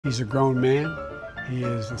He's a grown man. He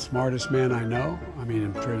is the smartest man I know. I mean,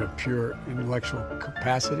 in terms of pure intellectual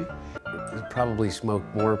capacity. He probably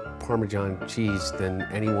smoked more Parmesan cheese than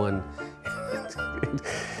anyone,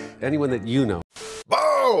 anyone that you know.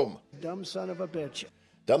 Boom! Dumb son of a bitch.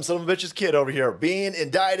 Dumb son of a bitch's kid over here being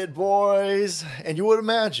indicted, boys. And you would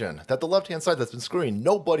imagine that the left-hand side that's been screaming,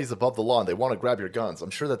 nobody's above the law and they want to grab your guns. I'm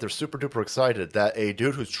sure that they're super duper excited that a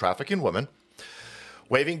dude who's trafficking women,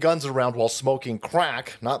 waving guns around while smoking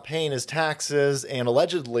crack, not paying his taxes, and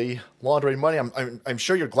allegedly laundering money. I'm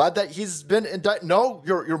sure you're glad that he's been indicted. No,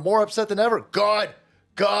 you're more upset than ever. Good.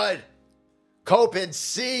 Cope and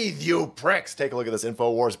seethe, you pricks. Take a look at this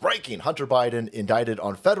InfoWars breaking. Hunter Biden indicted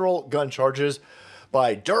on federal gun charges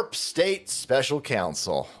by Derp State Special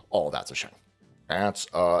Counsel. Oh, that's a shame. That's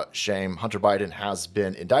a shame. Hunter Biden has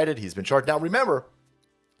been indicted. He's been charged. Now, remember,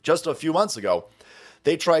 just a few months ago,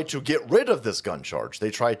 they tried to get rid of this gun charge. They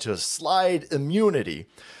tried to slide immunity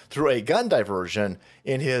through a gun diversion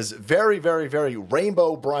in his very, very, very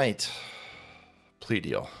rainbow bright plea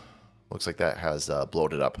deal. Looks like that has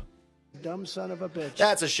bloated up. Dumb son of a bitch.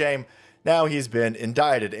 That's a shame. Now he's been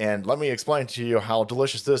indicted, and let me explain to you how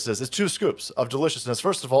delicious this is. It's two scoops of deliciousness.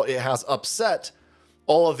 First of all, it has upset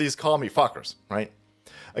all of these commie fuckers, right?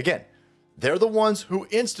 Again, they're the ones who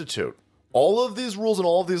institute all of these rules and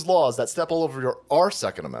all of these laws that step all over our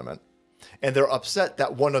Second Amendment, and they're upset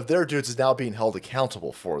that one of their dudes is now being held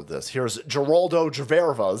accountable for this. Here's Geraldo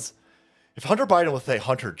Gervais. If Hunter Biden would say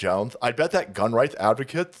Hunter Jones, I'd bet that gun rights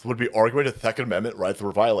advocates would be arguing that Second Amendment rights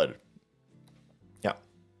were violated.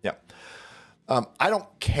 Yeah. I don't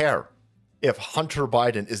care if Hunter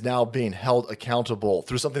Biden is now being held accountable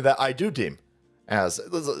through something that I do deem as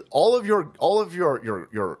all of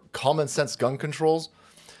your common sense gun controls.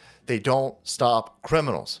 They don't stop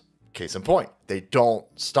criminals. Case in point, they don't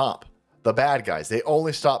stop the bad guys. They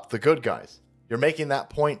only stop the good guys. You're making that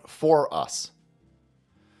point for us.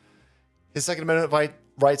 His Second Amendment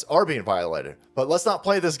rights are being violated. But let's not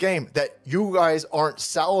play this game that you guys aren't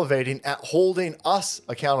salivating at holding us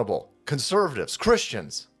accountable. Conservatives,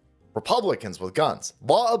 Christians, Republicans with guns,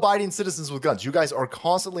 law-abiding citizens with guns. You guys are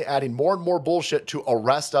constantly adding more and more bullshit to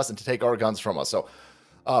arrest us and to take our guns from us. So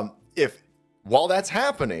while that's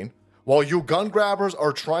happening, while you gun grabbers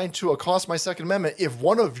are trying to accost my Second Amendment, if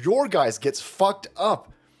one of your guys gets fucked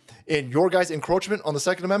up in your guys' encroachment on the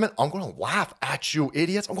Second Amendment, I'm going to laugh at you,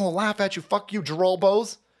 idiots. I'm going to laugh at you. Fuck you,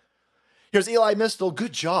 Geralbos. Here's Eli Mistel.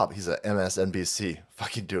 Good job. He's a MSNBC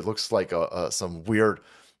fucking dude. Looks like some weird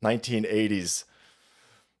 1980s.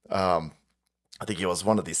 I think he was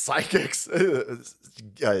one of these psychics.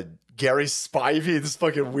 Gary Spivey, this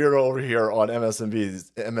fucking weirdo over here on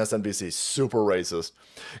MSNBC, super racist.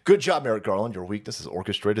 Good job, Merrick Garland. Your weakness has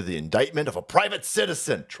orchestrated the indictment of a private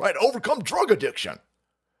citizen trying to overcome drug addiction.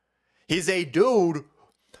 He's a dude.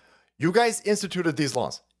 You guys instituted these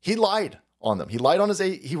laws. He lied on them. He lied on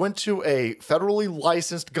he went to a federally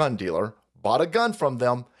licensed gun dealer, bought a gun from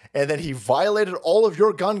them, and then he violated all of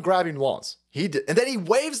your gun grabbing laws. He did. And then he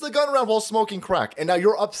waves the gun around while smoking crack. And now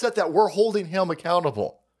you're upset that we're holding him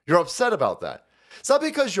accountable. You're upset about that. It's not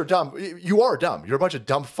because you're dumb. You are dumb. You're a bunch of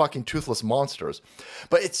dumb fucking toothless monsters.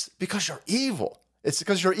 But it's because you're evil. It's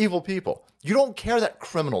because you're evil people. You don't care that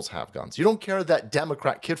criminals have guns. You don't care that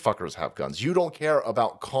Democrat kid fuckers have guns. You don't care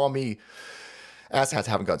about commie asshats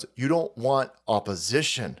having guns. You don't want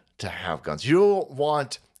opposition to have guns. You don't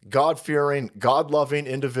want God-fearing, God-loving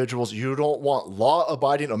individuals. You don't want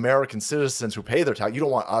law-abiding American citizens who pay their tax. You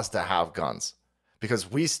don't want us to have guns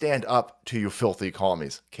because we stand up to you filthy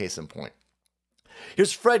commies. Case in point.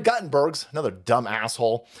 Here's Fred Guttenberg's, another dumb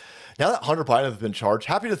asshole. Now that Hunter Biden has been charged,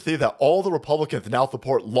 happy to see that all the Republicans now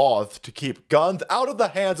support laws to keep guns out of the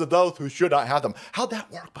hands of those who should not have them. How'd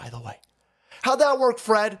that work, by the way? How'd that work,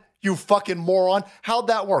 Fred? You fucking moron. How'd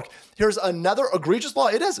that work? Here's another egregious law.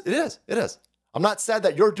 It is. I'm not sad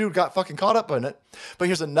that your dude got fucking caught up in it, but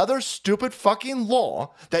here's another stupid fucking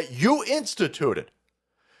law that you instituted.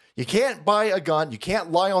 You can't buy a gun, you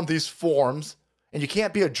can't lie on these forms, and you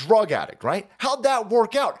can't be a drug addict, right? How'd that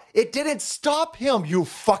work out? It didn't stop him, you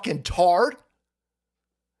fucking tard.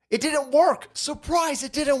 It didn't work. Surprise,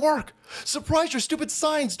 it didn't work. Surprise, your stupid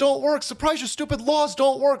signs don't work. Surprise, your stupid laws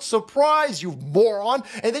don't work. Surprise, you moron.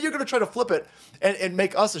 And then you're going to try to flip it and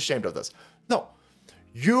make us ashamed of this. No.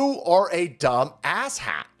 You are a dumb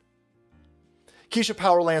asshat. Keisha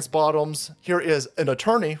Power Lance Bottoms here is an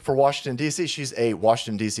attorney for Washington, D.C. She's a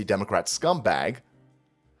Washington, D.C. Democrat scumbag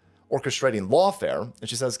orchestrating lawfare. And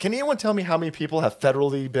she says, can anyone tell me how many people have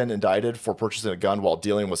federally been indicted for purchasing a gun while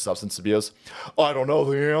dealing with substance abuse? I don't know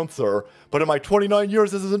the answer, but in my 29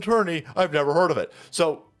 years as an attorney, I've never heard of it.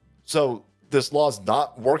 So this law's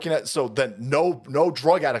not working at, so then no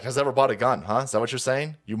drug addict has ever bought a gun, huh? Is that what you're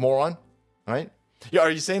saying, you moron? Right? Yeah,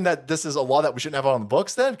 are you saying that this is a law that we shouldn't have on the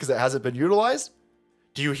books then because it hasn't been utilized?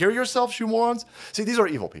 Do you hear yourself, you morons? See, these are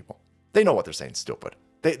evil people. They know what they're saying, stupid.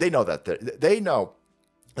 They know that they know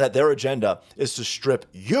that their agenda is to strip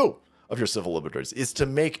you of your civil liberties, is to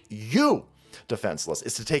make you defenseless,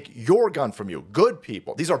 is to take your gun from you. Good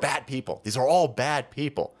people. These are bad people. These are all bad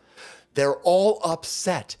people. They're all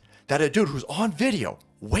upset that a dude who's on video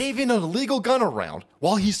waving an illegal gun around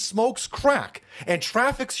while he smokes crack and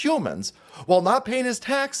traffics humans while not paying his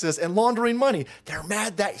taxes and laundering money, they're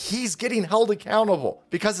mad that he's getting held accountable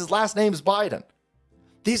because his last name's Biden.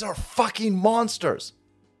 These are fucking monsters.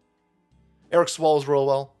 Eric swallows real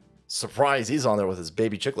well. Surprise, he's on there with his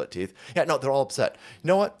baby chiclet teeth. Yeah, no, they're all upset. You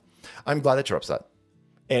know what? I'm glad that you're upset.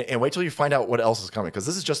 And wait till you find out what else is coming, because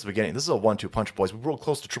this is just the beginning. This is a 1-2 punch, boys. We're real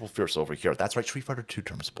close to triple fierce over here. That's right, Street Fighter 2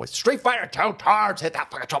 terms, boys. Street Fighter 2 terms! Hit that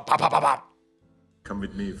fucking pop, pop, pop, pop. Come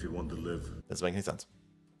with me if you want to live. Doesn't make any sense.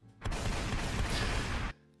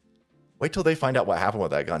 Wait till they find out what happened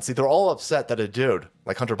with that gun. See, they're all upset that a dude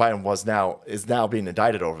like Hunter Biden is now being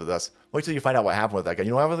indicted over this. Wait till you find out what happened with that gun.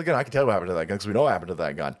 You know what happened with the gun? I can tell you what happened to that gun because we know what happened to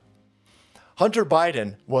that gun. Hunter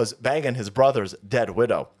Biden was banging his brother's dead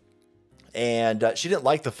widow. And she didn't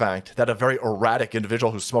like the fact that a very erratic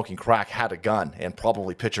individual who's smoking crack had a gun and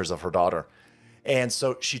probably pictures of her daughter. And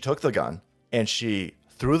so she took the gun and she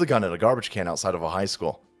threw the gun in a garbage can outside of a high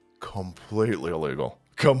school. Completely illegal.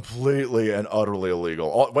 Completely and utterly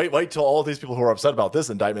illegal. Wait till all these people who are upset about this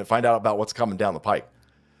indictment find out about what's coming down the pike.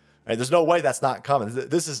 And there's no way that's not coming.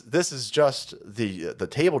 This is just the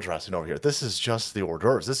table dressing over here. This is just the hors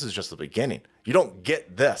d'oeuvres. This is just the beginning. You don't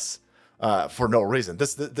get this for no reason.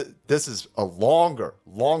 This is a longer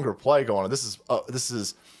play going on. This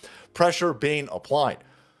is pressure being applied.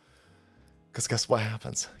 Because guess what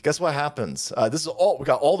happens? This is all, we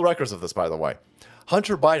got all the records of this, by the way.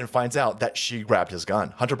 Hunter Biden finds out that she grabbed his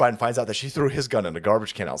gun. Hunter Biden finds out that she threw his gun in a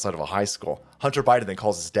garbage can outside of a high school. Hunter Biden then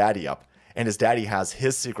calls his daddy up, and his daddy has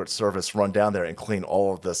his Secret Service run down there and clean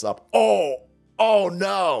all of this up. Oh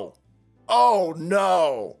no. Oh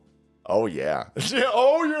yeah.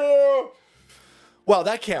 Oh yeah. Well,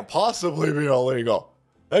 that can't possibly be illegal.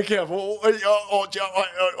 That can't.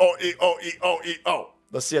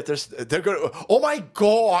 Let's see if they're going to.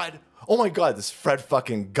 Oh my God, this Fred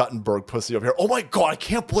fucking Guttenberg pussy over here. Oh my God, I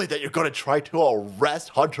can't believe that you're going to try to arrest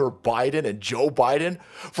Hunter Biden and Joe Biden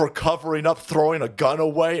for covering up throwing a gun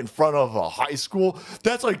away in front of a high school.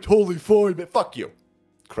 That's like totally fine, but fuck you,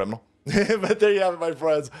 criminal. But there you have it, my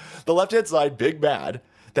friends. The left-hand side, big mad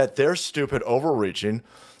that their stupid, overreaching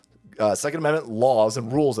Second Amendment laws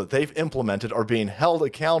and rules that they've implemented are being held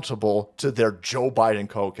accountable to their Joe Biden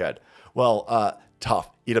cokehead. Well, tough.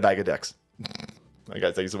 Eat a bag of dicks. All right,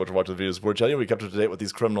 guys, thank you so much for watching the video. Support channel. We kept up to date with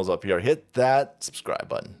these criminals up here. Hit that subscribe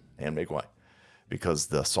button and make way, because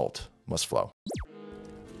the salt must flow.